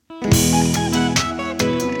Okay,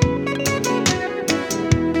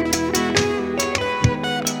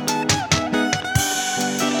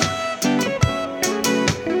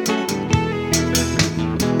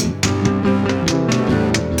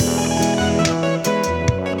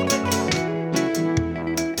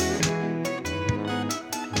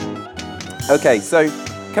 so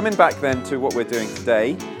coming back then to what we're doing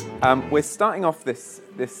today, we're starting off this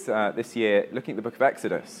year looking at the book of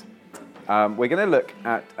Exodus. We're going to look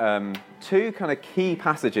at two kind of key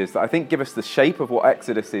passages that I think give us the shape of what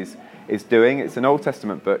Exodus is doing. It's an Old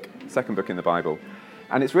Testament book, second book in the Bible,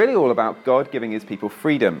 and it's really all about God giving his people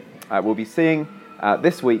freedom. We'll be seeing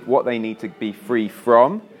this week what they need to be free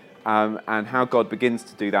from and how God begins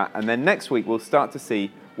to do that. And then next week we'll start to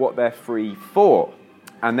see what they're free for.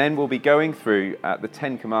 And then we'll be going through the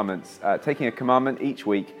Ten Commandments, taking a commandment each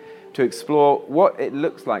week to explore what it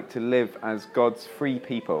looks like to live as God's free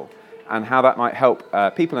people and how that might help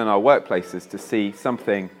people in our workplaces to see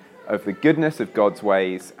something of the goodness of God's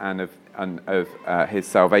ways and of his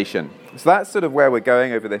salvation. So that's sort of where we're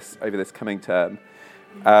going over this coming term.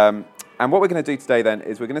 And what we're going to do today then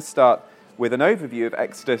is we're going to start with an overview of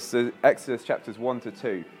Exodus chapters 1 to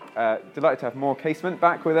 2. Delighted to have Moore Casement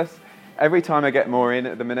back with us. Every time I get Moore in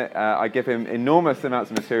at the minute, I give him enormous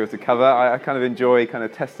amounts of material to cover. I kind of enjoy kind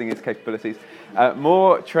of testing his capabilities.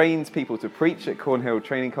 Moore trains people to preach at Cornhill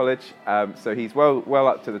Training College, so he's well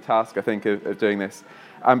up to the task, I think, of doing this.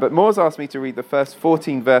 But Moore's asked me to read the first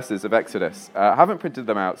 14 verses of Exodus. I haven't printed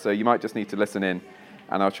them out, so you might just need to listen in.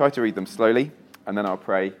 And I'll try to read them slowly, and then I'll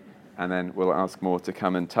pray, and then we'll ask Moore to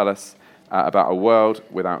come and tell us about a world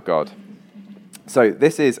without God. So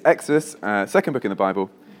this is Exodus, second book in the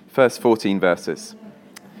Bible, first 14 verses.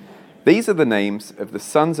 These are the names of the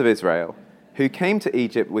sons of Israel who came to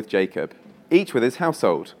Egypt with Jacob, each with his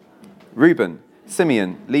household: Reuben,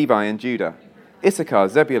 Simeon, Levi, and Judah; Issachar,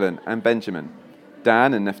 Zebulun, and Benjamin;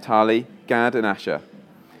 Dan and Naphtali, Gad and Asher.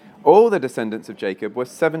 All the descendants of Jacob were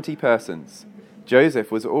 70 persons.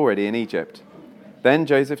 Joseph was already in Egypt. Then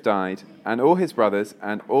Joseph died, and all his brothers,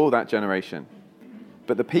 and all that generation.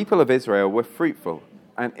 But the people of Israel were fruitful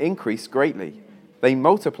and increased greatly. They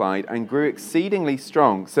multiplied and grew exceedingly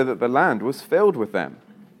strong, so that the land was filled with them.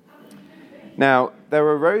 Now there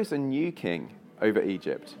arose a new king over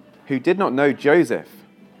Egypt, who did not know Joseph.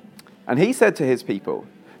 And he said to his people,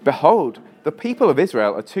 "Behold, the people of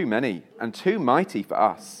Israel are too many and too mighty for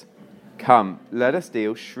us. Come, let us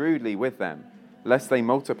deal shrewdly with them, lest they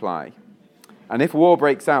multiply. And if war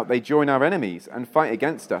breaks out, they join our enemies and fight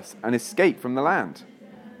against us and escape from the land."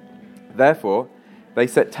 Therefore they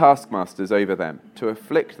set taskmasters over them to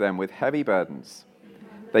afflict them with heavy burdens.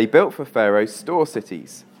 They built for Pharaoh store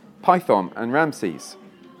cities, Pithom and Ramses.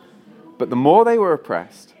 But the more they were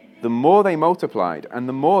oppressed, the more they multiplied, and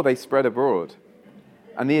the more they spread abroad.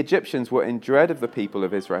 And the Egyptians were in dread of the people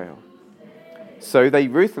of Israel. So they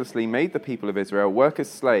ruthlessly made the people of Israel work as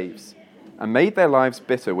slaves, and made their lives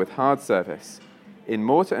bitter with hard service, in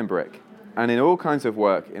mortar and brick, and in all kinds of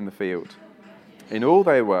work in the field. In all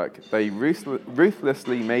their work, they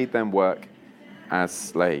ruthlessly made them work as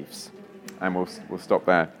slaves. And we'll stop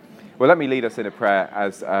there. Well, let me lead us in a prayer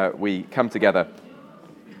as we come together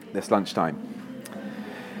this lunchtime.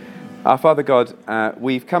 Our Father God,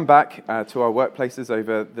 we've come back to our workplaces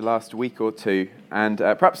over the last week or two, and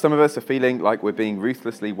perhaps some of us are feeling like we're being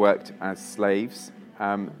ruthlessly worked as slaves.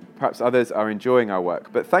 Perhaps others are enjoying our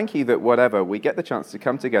work. But thank you that whatever, we get the chance to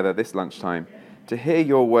come together this lunchtime to hear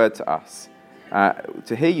your word to us.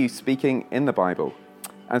 To hear you speaking in the Bible.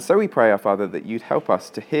 And so we pray, our Father, that you'd help us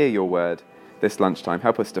to hear your word this lunchtime.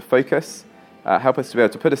 Help us to focus. Help us to be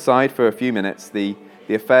able to put aside for a few minutes the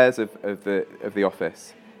affairs of the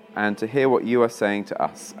office and to hear what you are saying to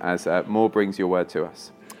us as Moore brings your word to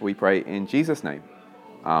us. We pray in Jesus' name.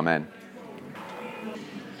 Amen.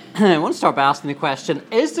 I want to start by asking the question,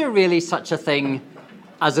 is there really such a thing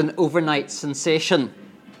as an overnight sensation?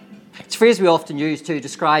 It's a phrase we often use to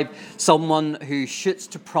describe someone who shoots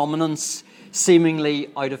to prominence seemingly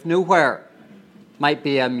out of nowhere. Might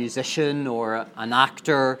be a musician or an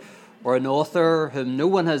actor or an author whom no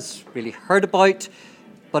one has really heard about,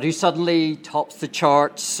 but who suddenly tops the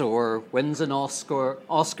charts or wins an Oscar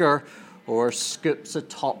or scoops a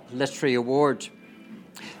top literary award.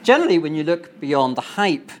 Generally, when you look beyond the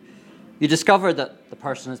hype, you discover that the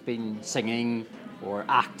person has been singing or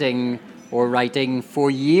acting or writing for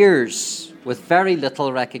years with very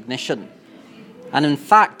little recognition. And in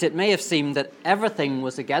fact, it may have seemed that everything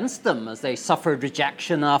was against them as they suffered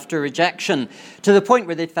rejection after rejection, to the point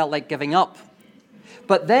where they felt like giving up.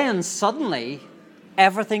 But then suddenly,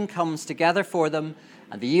 everything comes together for them,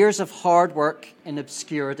 and the years of hard work in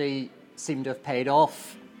obscurity seem to have paid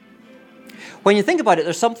off. When you think about it,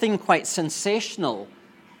 there's something quite sensational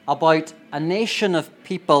about a nation of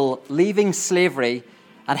people leaving slavery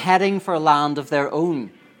and heading for a land of their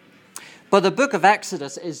own. But the book of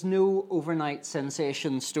Exodus is no overnight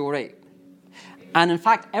sensation story. And in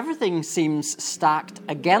fact, everything seems stacked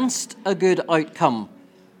against a good outcome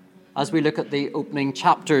as we look at the opening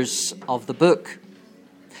chapters of the book.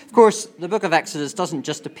 Of course, the book of Exodus doesn't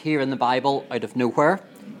just appear in the Bible out of nowhere.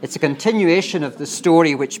 It's a continuation of the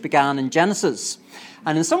story which began in Genesis.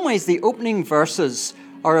 And in some ways, the opening verses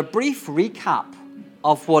are a brief recap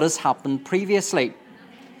of what has happened previously.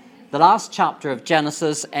 The last chapter of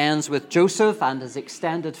Genesis ends with Joseph and his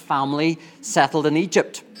extended family settled in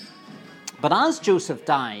Egypt. But as Joseph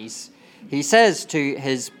dies, he says to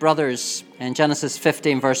his brothers in Genesis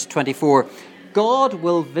 15, verse 24, God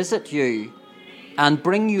will visit you and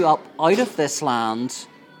bring you up out of this land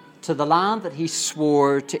to the land that he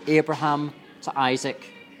swore to Abraham, to Isaac,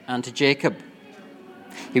 and to Jacob.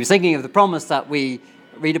 He was thinking of the promise that we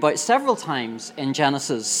read about several times in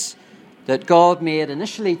Genesis that God made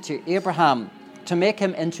initially to Abraham to make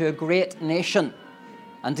him into a great nation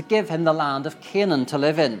and to give him the land of Canaan to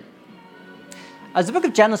live in. As the book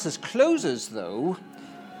of Genesis closes, though,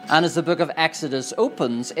 and as the book of Exodus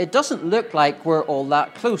opens, it doesn't look like we're all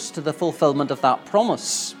that close to the fulfillment of that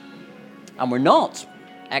promise. And we're not.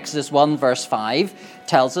 Exodus 1 verse 5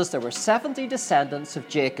 tells us there were 70 descendants of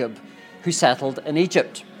Jacob who settled in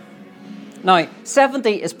Egypt. Now,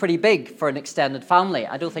 70 is pretty big for an extended family.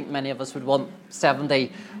 I don't think many of us would want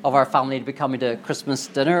 70 of our family to be coming to Christmas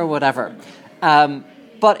dinner or whatever.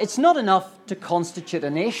 But it's not enough to constitute a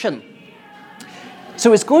nation.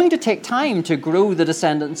 So it's going to take time to grow the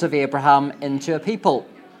descendants of Abraham into a people.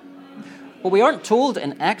 What we aren't told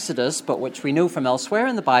in Exodus, but which we know from elsewhere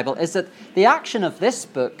in the Bible, is that the action of this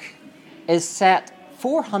book is set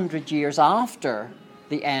 400 years after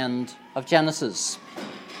the end of Genesis.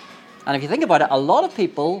 And if you think about it, a lot of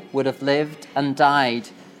people would have lived and died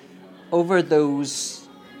over those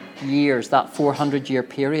years, that 400-year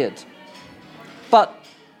period. But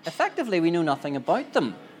effectively, we know nothing about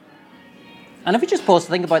them. And if we just pause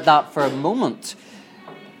to think about that for a moment,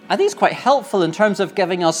 I think it's quite helpful in terms of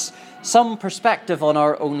giving us some perspective on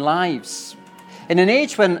our own lives. In an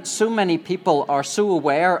age when so many people are so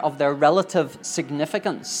aware of their relative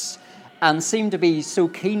significance and seem to be so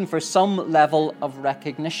keen for some level of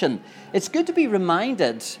recognition, it's good to be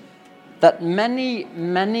reminded that many,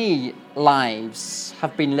 many lives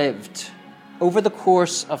have been lived over the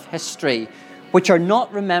course of history which are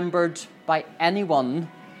not remembered by anyone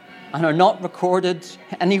and are not recorded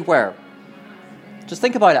anywhere. Just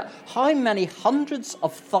think about it. How many hundreds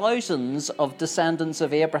of thousands of descendants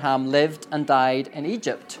of Abraham lived and died in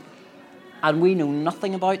Egypt, and we know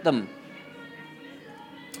nothing about them?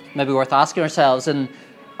 Maybe worth asking ourselves, in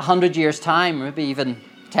 100 years' time, maybe even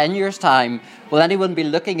 10 years' time, will anyone be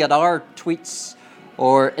looking at our tweets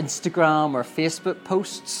or Instagram or Facebook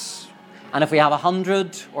posts? And if we have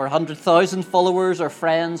 100 or 100,000 followers or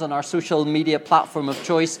friends on our social media platform of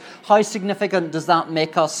choice, how significant does that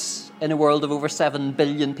make us in a world of over 7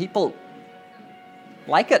 billion people?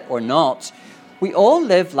 Like it or not, we all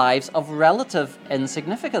live lives of relative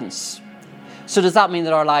insignificance. So does that mean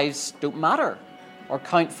that our lives don't matter or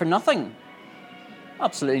count for nothing?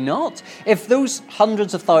 Absolutely not. If those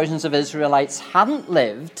hundreds of thousands of Israelites hadn't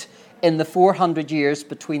lived in the 400 years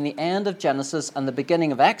between the end of Genesis and the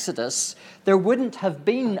beginning of Exodus, there wouldn't have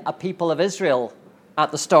been a people of Israel at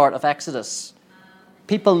the start of Exodus.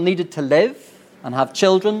 People needed to live and have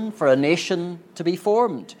children for a nation to be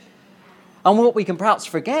formed. And what we can perhaps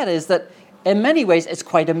forget is that in many ways it's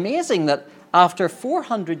quite amazing that after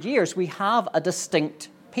 400 years we have a distinct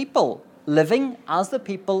people living as the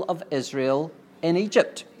people of Israel in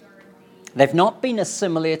Egypt. They've not been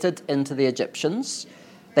assimilated into the Egyptians.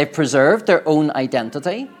 They've preserved their own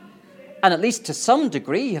identity, and at least to some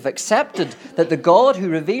degree have accepted that the God who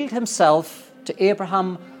revealed himself to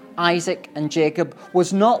Abraham, Isaac, and Jacob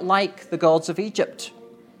was not like the gods of Egypt.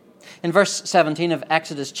 In verse 17 of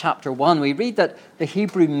Exodus chapter 1, we read that the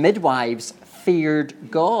Hebrew midwives feared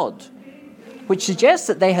God, which suggests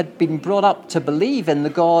that they had been brought up to believe in the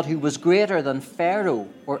God who was greater than Pharaoh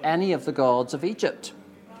or any of the gods of Egypt.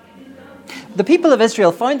 The people of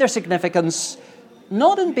Israel found their significance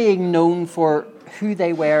not in being known for who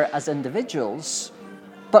they were as individuals,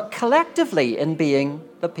 but collectively in being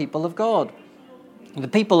the people of God, the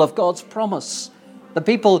people of God's promise, the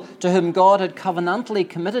people to whom God had covenantally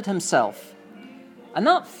committed himself. And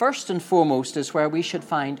that, first and foremost, is where we should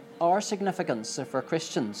find our significance if we're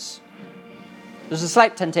Christians. There's a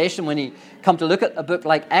slight temptation when you come to look at a book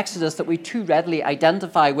like Exodus that we too readily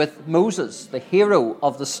identify with Moses, the hero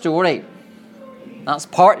of the story. That's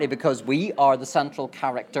partly because we are the central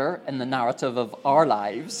character in the narrative of our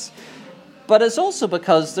lives. But it's also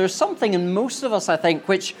because there's something in most of us, I think,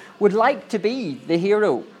 which would like to be the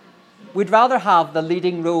hero. We'd rather have the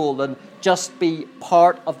leading role than just be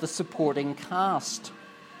part of the supporting cast.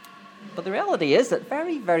 But the reality is that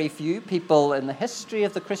very, very few people in the history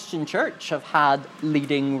of the Christian church have had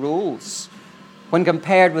leading roles. When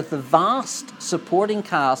compared with the vast supporting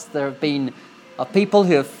cast there have been of people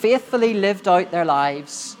who have faithfully lived out their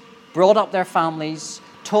lives, brought up their families,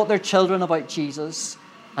 taught their children about Jesus,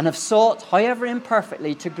 and have sought, however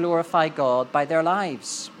imperfectly, to glorify God by their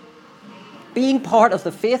lives. Being part of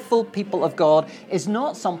the faithful people of God is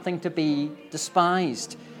not something to be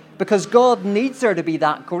despised, because God needs there to be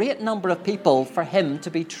that great number of people for him to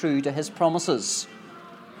be true to his promises.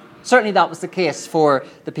 Certainly that was the case for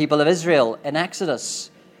the people of Israel in Exodus.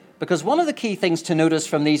 Because one of the key things to notice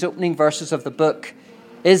from these opening verses of the book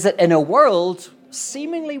is that in a world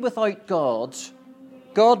seemingly without God,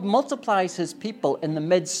 God multiplies his people in the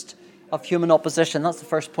midst of human opposition. That's the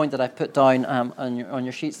first point that I've put down on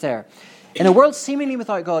your sheets there. In a world seemingly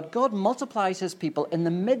without God, God multiplies his people in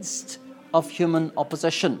the midst of human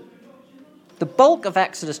opposition. The bulk of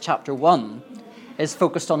Exodus chapter 1 is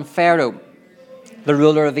focused on Pharaoh, the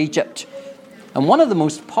ruler of Egypt, and one of the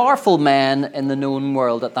most powerful men in the known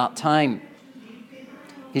world at that time.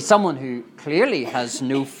 He's someone who clearly has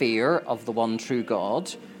no fear of the one true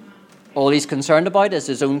God. All he's concerned about is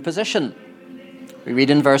his own position. We read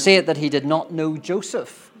in verse 8 that he did not know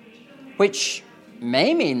Joseph, which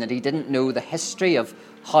may mean that he didn't know the history of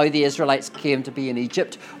how the Israelites came to be in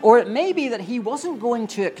Egypt, or it may be that he wasn't going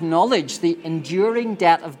to acknowledge the enduring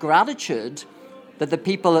debt of gratitude that the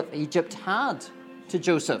people of Egypt had to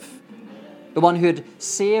Joseph, the one who had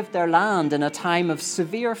saved their land in a time of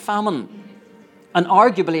severe famine and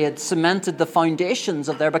arguably had cemented the foundations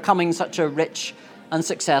of their becoming such a rich and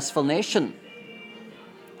successful nation.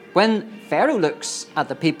 When Pharaoh looks at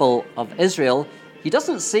the people of Israel, he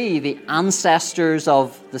doesn't see the ancestors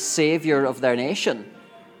of the savior of their nation.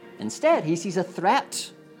 Instead, he sees a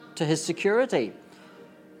threat to his security,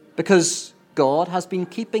 because God has been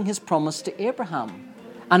keeping his promise to Abraham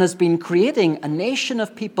and has been creating a nation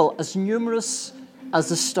of people as numerous as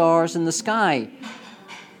the stars in the sky,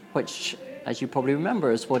 which, as you probably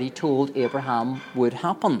remember, is what he told Abraham would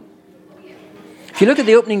happen. If you look at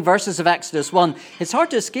the opening verses of Exodus 1, it's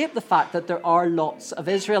hard to escape the fact that there are lots of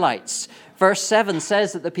Israelites. Verse 7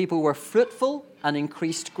 says that the people were fruitful and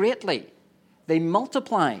increased greatly. They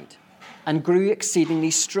multiplied and grew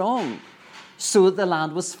exceedingly strong, so that the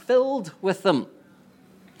land was filled with them.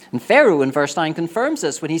 And Pharaoh in verse 9 confirms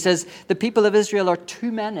this when he says, the people of Israel are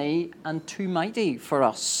too many and too mighty for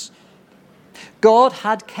us. God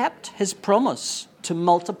had kept his promise to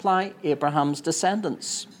multiply Abraham's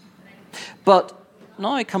descendants. But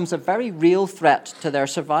now comes a very real threat to their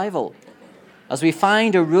survival, as we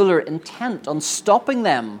find a ruler intent on stopping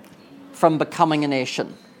them from becoming a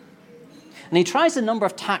nation. And he tries a number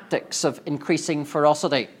of tactics of increasing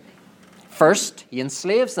ferocity. First, he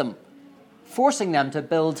enslaves them, forcing them to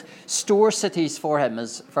build store cities for him,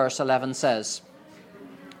 as verse 11 says.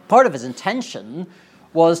 Part of his intention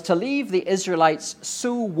was to leave the Israelites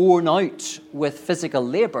so worn out with physical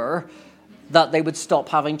labor that they would stop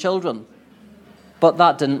having children. But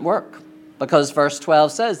that didn't work, because verse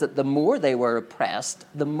 12 says that the more they were oppressed,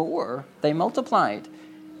 the more they multiplied.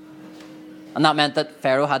 And that meant that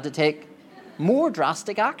Pharaoh had to take more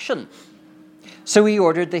drastic action. So he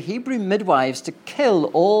ordered the Hebrew midwives to kill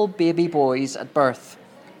all baby boys at birth.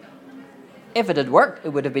 If it had worked, it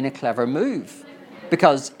would have been a clever move,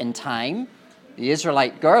 because in time, the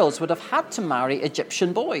Israelite girls would have had to marry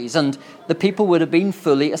Egyptian boys, and the people would have been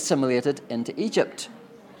fully assimilated into Egypt.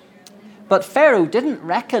 But Pharaoh didn't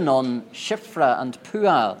reckon on Shiphrah and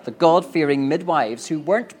Puah, the God-fearing midwives who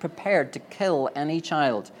weren't prepared to kill any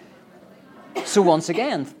child. So once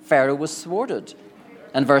again, Pharaoh was thwarted.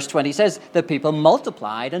 And verse 20 says, the people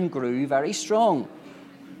multiplied and grew very strong.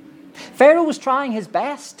 Pharaoh was trying his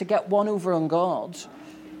best to get one over on God,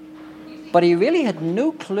 but he really had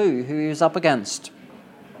no clue who he was up against.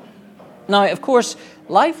 Now, of course,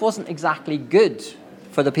 life wasn't exactly good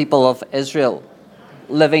for the people of Israel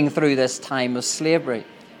living through this time of slavery.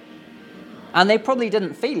 And they probably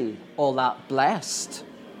didn't feel all that blessed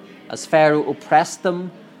as Pharaoh oppressed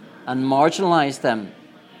them and marginalized them.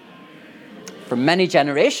 For many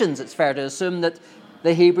generations, it's fair to assume that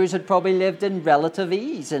the Hebrews had probably lived in relative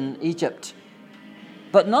ease in Egypt.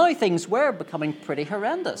 But now things were becoming pretty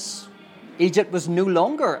horrendous. Egypt was no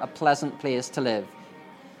longer a pleasant place to live.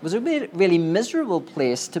 It was a really miserable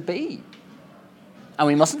place to be. And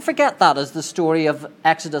we mustn't forget that as the story of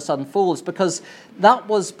Exodus unfolds, because that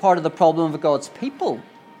was part of the problem of God's people.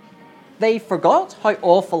 They forgot how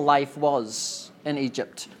awful life was in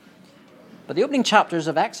Egypt. But the opening chapters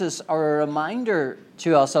of Exodus are a reminder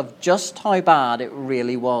to us of just how bad it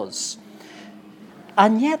really was.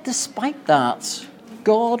 And yet, despite that,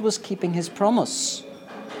 God was keeping his promise,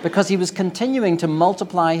 because he was continuing to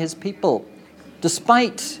multiply his people,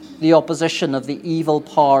 despite the opposition of the evil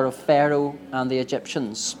power of Pharaoh and the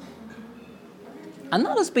Egyptians. And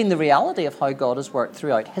that has been the reality of how God has worked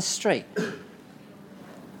throughout history.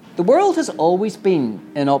 The world has always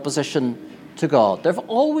been in opposition to God. There have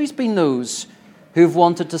always been those who've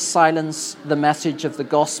wanted to silence the message of the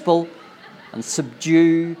gospel and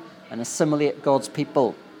subdue and assimilate God's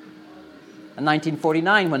people. In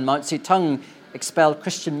 1949, when Mao Zedong expelled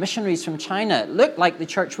Christian missionaries from China, it looked like the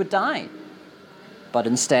church would die. But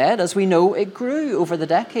instead, as we know, it grew over the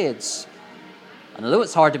decades. And although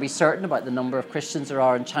it's hard to be certain about the number of Christians there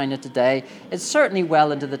are in China today, it's certainly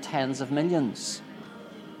well into the tens of millions.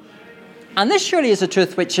 And this surely is a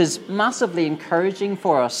truth which is massively encouraging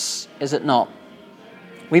for us, is it not?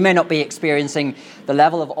 We may not be experiencing the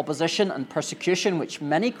level of opposition and persecution which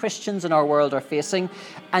many Christians in our world are facing,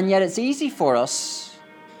 and yet it's easy for us,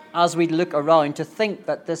 as we look around, to think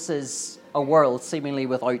that this is a world seemingly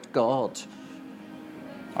without God.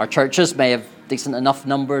 Our churches may have decent enough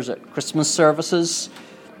numbers at Christmas services,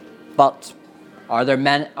 but are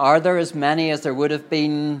there as many as there would have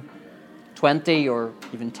been 20 or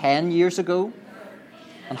even 10 years ago?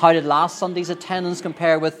 And how did last Sunday's attendance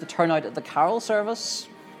compare with the turnout at the carol service?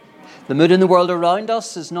 The mood in the world around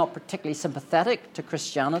us is not particularly sympathetic to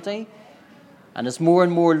Christianity. And as more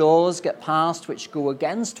and more laws get passed which go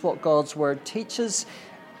against what God's word teaches,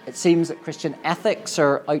 it seems that Christian ethics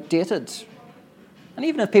are outdated. And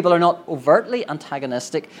even if people are not overtly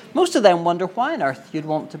antagonistic, most of them wonder why on earth you'd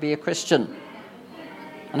want to be a Christian.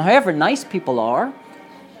 And however nice people are,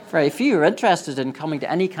 very few are interested in coming to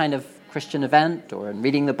any kind of Christian event or in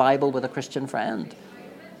reading the Bible with a Christian friend.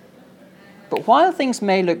 But while things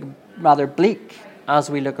may look rather bleak as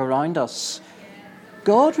we look around us,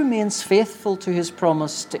 God remains faithful to his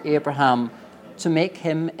promise to Abraham to make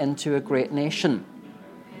him into a great nation.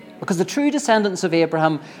 Because the true descendants of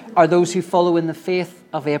Abraham are those who follow in the faith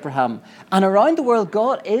of Abraham. And around the world,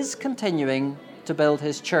 God is continuing to build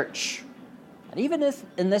his church. And even if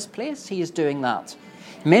in this place he is doing that.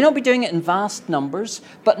 He may not be doing it in vast numbers,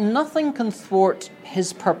 but nothing can thwart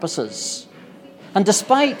his purposes. And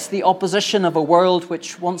despite the opposition of a world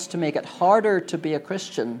which wants to make it harder to be a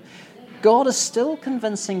Christian, God is still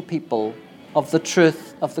convincing people of the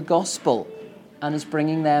truth of the gospel and is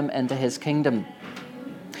bringing them into his kingdom.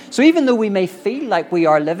 So even though we may feel like we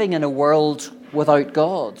are living in a world without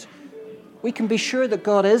God, we can be sure that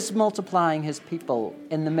God is multiplying his people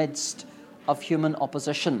in the midst of human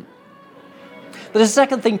opposition. But the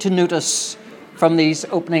second thing to notice from these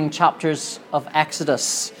opening chapters of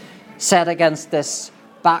Exodus, set against this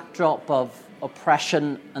backdrop of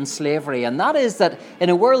oppression and slavery, and that is that in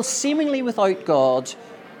a world seemingly without God,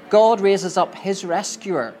 God raises up his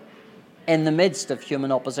rescuer in the midst of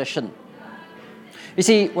human opposition. You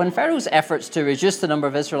see, when Pharaoh's efforts to reduce the number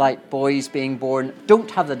of Israelite boys being born don't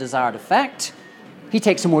have the desired effect, he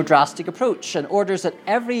takes a more drastic approach and orders that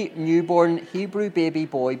every newborn Hebrew baby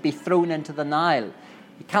boy be thrown into the Nile.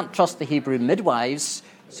 He can't trust the Hebrew midwives,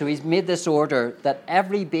 so he's made this order that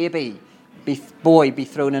every baby boy be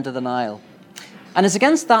thrown into the Nile. And it's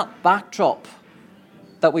against that backdrop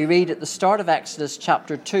that we read at the start of Exodus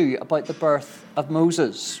chapter 2 about the birth of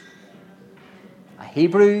Moses. A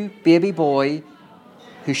Hebrew baby boy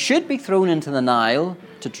who should be thrown into the Nile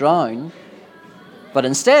to drown, but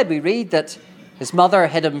instead we read that his mother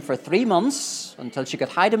hid him for 3 months until she could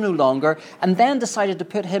hide him no longer, and then decided to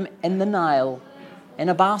put him in the Nile in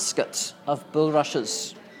a basket of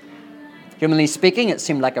bulrushes. Humanly speaking, it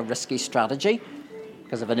seemed like a risky strategy,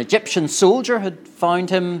 because if an Egyptian soldier had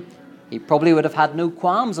found him, he probably would have had no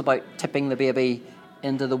qualms about tipping the baby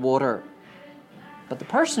into the water. But the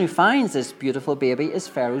person who finds this beautiful baby is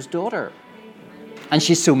Pharaoh's daughter. And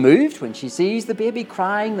she's so moved when she sees the baby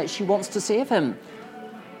crying that she wants to save him.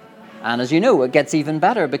 And as you know, it gets even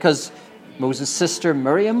better, because Moses' sister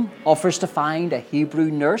Miriam offers to find a Hebrew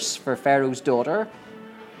nurse for Pharaoh's daughter.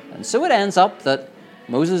 And so it ends up that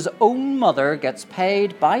Moses' own mother gets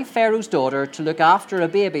paid by Pharaoh's daughter to look after a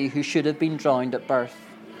baby who should have been drowned at birth.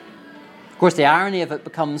 Of course, the irony of it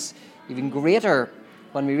becomes even greater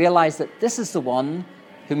when we realize that this is the one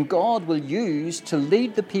whom God will use to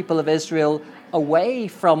lead the people of Israel away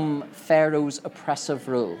from Pharaoh's oppressive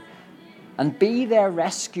rule and be their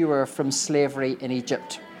rescuer from slavery in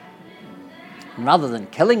Egypt. And rather than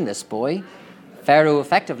killing this boy, Pharaoh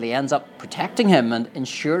effectively ends up protecting him and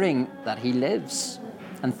ensuring that he lives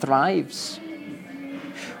and thrives.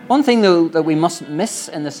 One thing, though, that we mustn't miss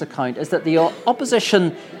in this account is that the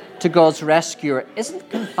opposition to God's rescuer isn't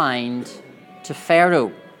confined to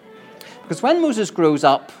Pharaoh. Because when Moses grows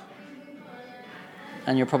up,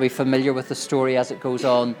 and you're probably familiar with the story as it goes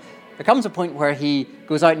on, there comes a point where he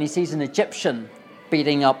goes out and he sees an Egyptian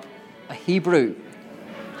beating up a Hebrew.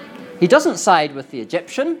 He doesn't side with the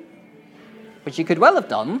Egyptian, which he could well have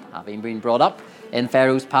done, having been brought up in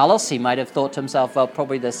Pharaoh's palace. He might have thought to himself, well,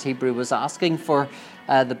 probably this Hebrew was asking for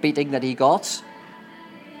the beating that he got.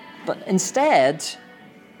 But instead,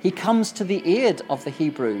 he comes to the aid of the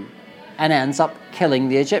Hebrew and ends up killing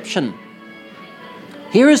the Egyptian.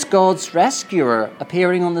 Here is God's rescuer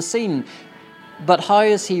appearing on the scene. But how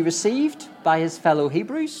is he received by his fellow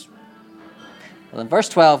Hebrews? Well, in verse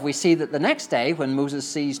 12, we see that the next day, when Moses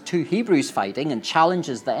sees two Hebrews fighting and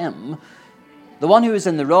challenges them, the one who is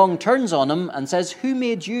in the wrong turns on him and says, "Who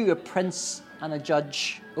made you a prince and a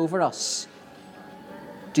judge over us?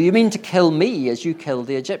 Do you mean to kill me as you killed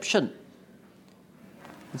the Egyptian?"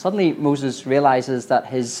 And suddenly Moses realizes that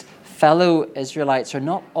his fellow Israelites are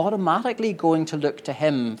not automatically going to look to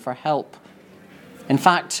him for help. In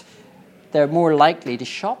fact, they're more likely to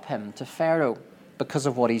shop him to Pharaoh because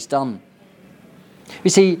of what he's done. You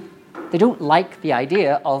see, they don't like the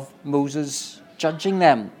idea of Moses judging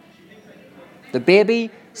them. The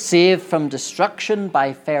baby saved from destruction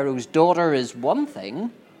by Pharaoh's daughter is one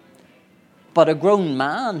thing, but a grown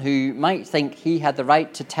man who might think he had the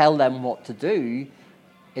right to tell them what to do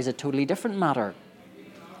is a totally different matter.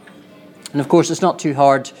 And of course, it's not too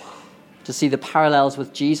hard to see the parallels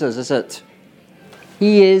with Jesus, is it?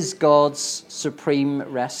 He is God's supreme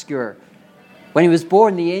rescuer. When he was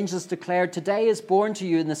born, the angels declared, "Today is born to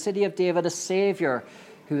you in the city of David a Saviour,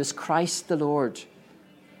 who is Christ the Lord."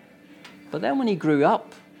 But then when he grew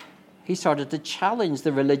up, he started to challenge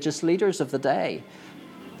the religious leaders of the day.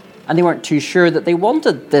 And they weren't too sure that they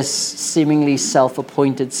wanted this seemingly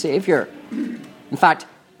self-appointed Saviour. In fact,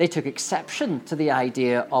 they took exception to the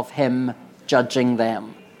idea of him judging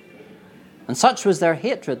them. And such was their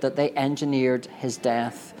hatred that they engineered his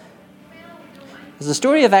death. As the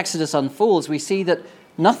story of Exodus unfolds, we see that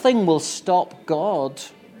nothing will stop God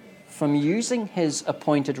from using his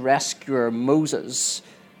appointed rescuer, Moses,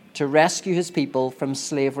 to rescue his people from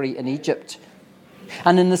slavery in Egypt.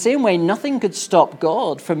 And in the same way, nothing could stop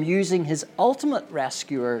God from using his ultimate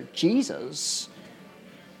rescuer, Jesus,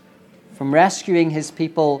 from rescuing his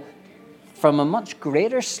people from a much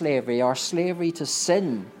greater slavery, our slavery to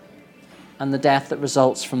sin, and the death that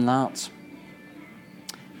results from that.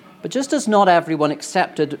 But just as not everyone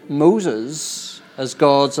accepted Moses as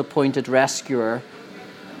God's appointed rescuer,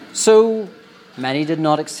 so many did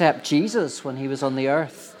not accept Jesus when he was on the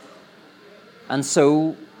earth. And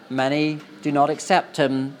so many do not accept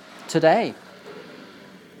him today.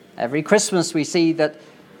 Every Christmas we see that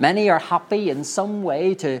many are happy in some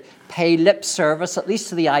way to pay lip service, at least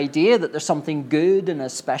to the idea that there's something good in a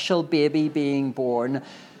special baby being born.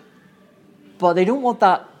 But they don't want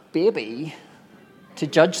that baby to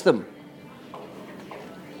judge them.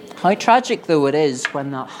 How tragic, though, it is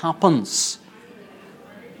when that happens.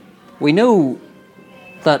 We know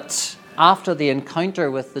that after the encounter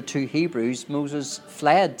with the two Hebrews, Moses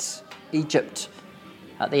fled Egypt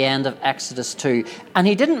at the end of Exodus 2, and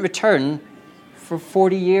he didn't return for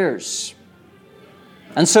 40 years.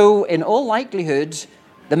 And so, in all likelihood,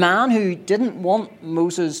 the man who didn't want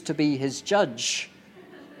Moses to be his judge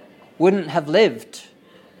wouldn't have lived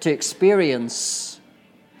to experience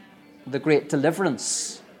the great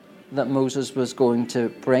deliverance that Moses was going to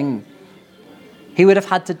bring. He would have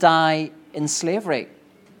had to die in slavery.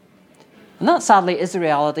 And that sadly is the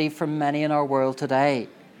reality for many in our world today.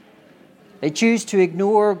 They choose to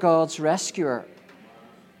ignore God's rescuer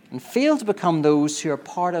and fail to become those who are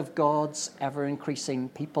part of God's ever-increasing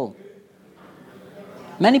people.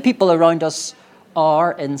 Many people around us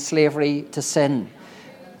are in slavery to sin.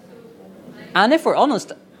 And if we're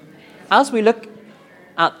honest, as we look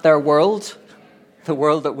at their world, the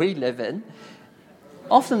world that we live in,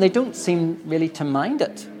 often they don't seem really to mind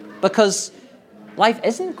it, because life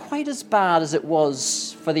isn't quite as bad as it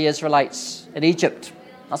was for the Israelites in Egypt.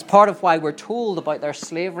 That's part of why we're told about their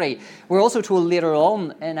slavery. We're also told later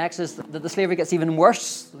on in Exodus that the slavery gets even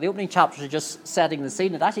worse. The opening chapters are just setting the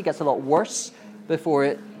scene. It actually gets a lot worse before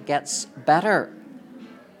it gets better.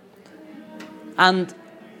 And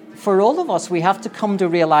for all of us, we have to come to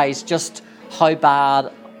realize just how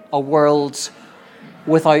bad a world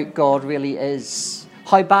without God really is.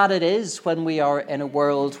 How bad it is when we are in a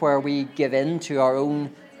world where we give in to our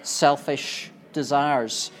own selfish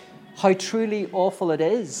desires, how truly awful it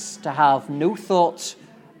is to have no thought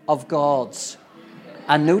of God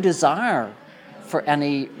and no desire for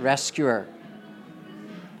any rescuer.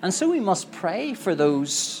 And so we must pray for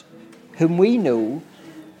those whom we know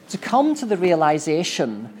to come to the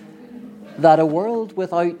realization that a world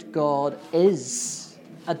without God is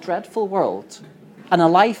a dreadful world, and a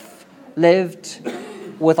life lived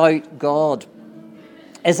without God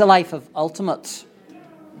is a life of ultimate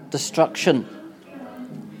destruction.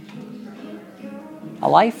 A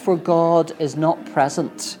life where God is not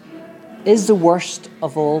present is the worst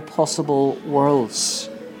of all possible worlds.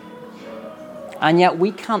 And yet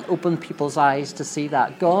we can't open people's eyes to see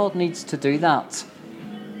that. God needs to do that.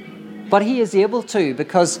 But he is able to,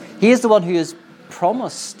 because he is the one who has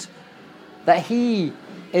promised that he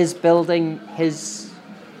is building his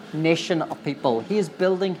nation of people. He is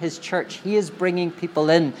building his church. He is bringing people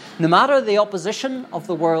in. No matter the opposition of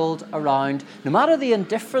the world around, no matter the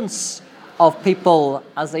indifference of people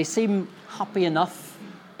as they seem happy enough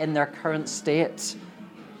in their current state,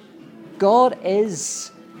 God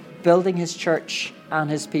is building his church and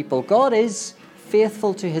his people. God is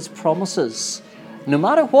faithful to his promises, no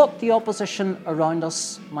matter what the opposition around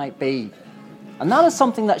us might be. And that is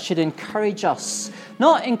something that should encourage us,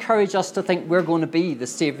 not encourage us to think we're going to be the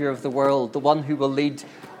saviour of the world, the one who will lead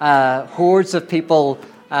hordes of people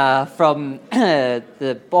from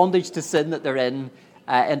the bondage to sin that they're in,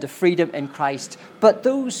 into freedom in Christ, but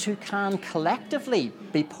those who can collectively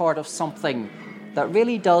be part of something that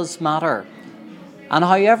really does matter. And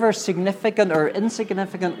however significant or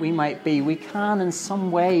insignificant we might be, we can in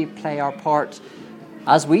some way play our part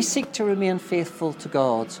as we seek to remain faithful to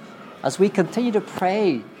God, as we continue to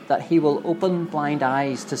pray that he will open blind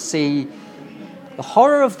eyes to see the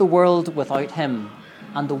horror of the world without him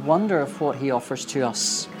and the wonder of what he offers to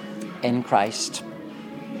us in Christ.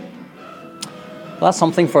 Well, that's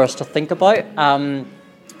something for us to think about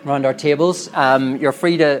around our tables. You're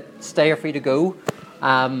free to stay or free to go.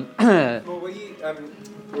 Well,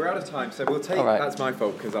 we're out of time, so we'll take. Right. That's my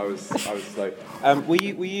fault because I was slow. Will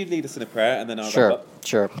you lead us in a prayer and then I'll wrap up?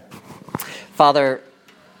 Sure. Father,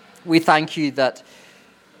 we thank you that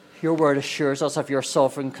your word assures us of your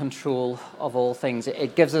sovereign control of all things.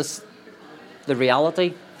 It gives us the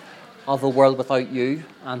reality of a world without you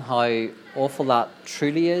and how awful that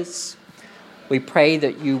truly is. We pray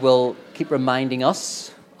that you will keep reminding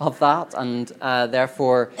us of that and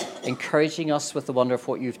therefore encouraging us with the wonder of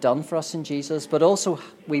what you've done for us in Jesus. But also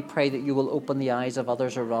we pray that you will open the eyes of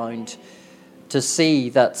others around to see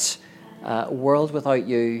that a world without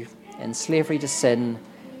you in slavery to sin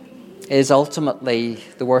is ultimately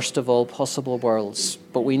the worst of all possible worlds.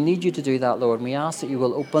 But we need you to do that, Lord, and we ask that you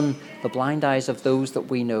will open the blind eyes of those that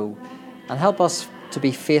we know and help us to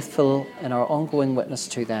be faithful in our ongoing witness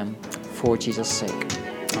to them for Jesus' sake.